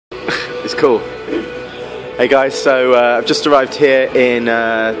It's cool. Hey guys, so I've just arrived here in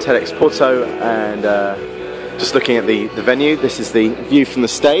TEDx Porto and just looking at the venue. This is the view from the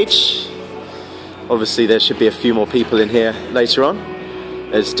stage. Obviously there should be a few more people in here later on.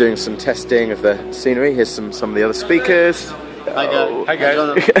 There's doing some testing of the scenery. Here's some of the other speakers. Hi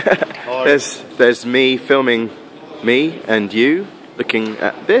guys. There's me filming me and you looking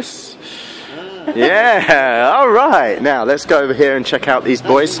at this. Yeah, alright. Now let's go over here and check out these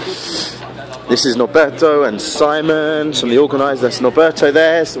boys. This is Norberto and Simon, some of the organisers. That's Norberto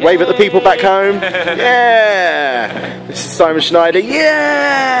there. So wave at the people back home. Yeah! This is Simon Schneider. Yeah!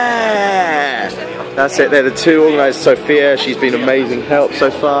 That's it, they're the two organisers. Sophia, she's been amazing help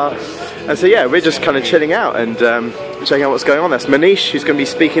so far. And so yeah, we're just kind of chilling out and checking out what's going on. That's Manish, who's going to be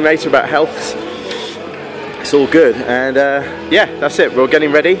speaking later about health. It's all good. And yeah, that's it. We're all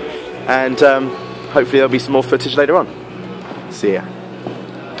getting ready. And hopefully there'll be some more footage later on. See ya.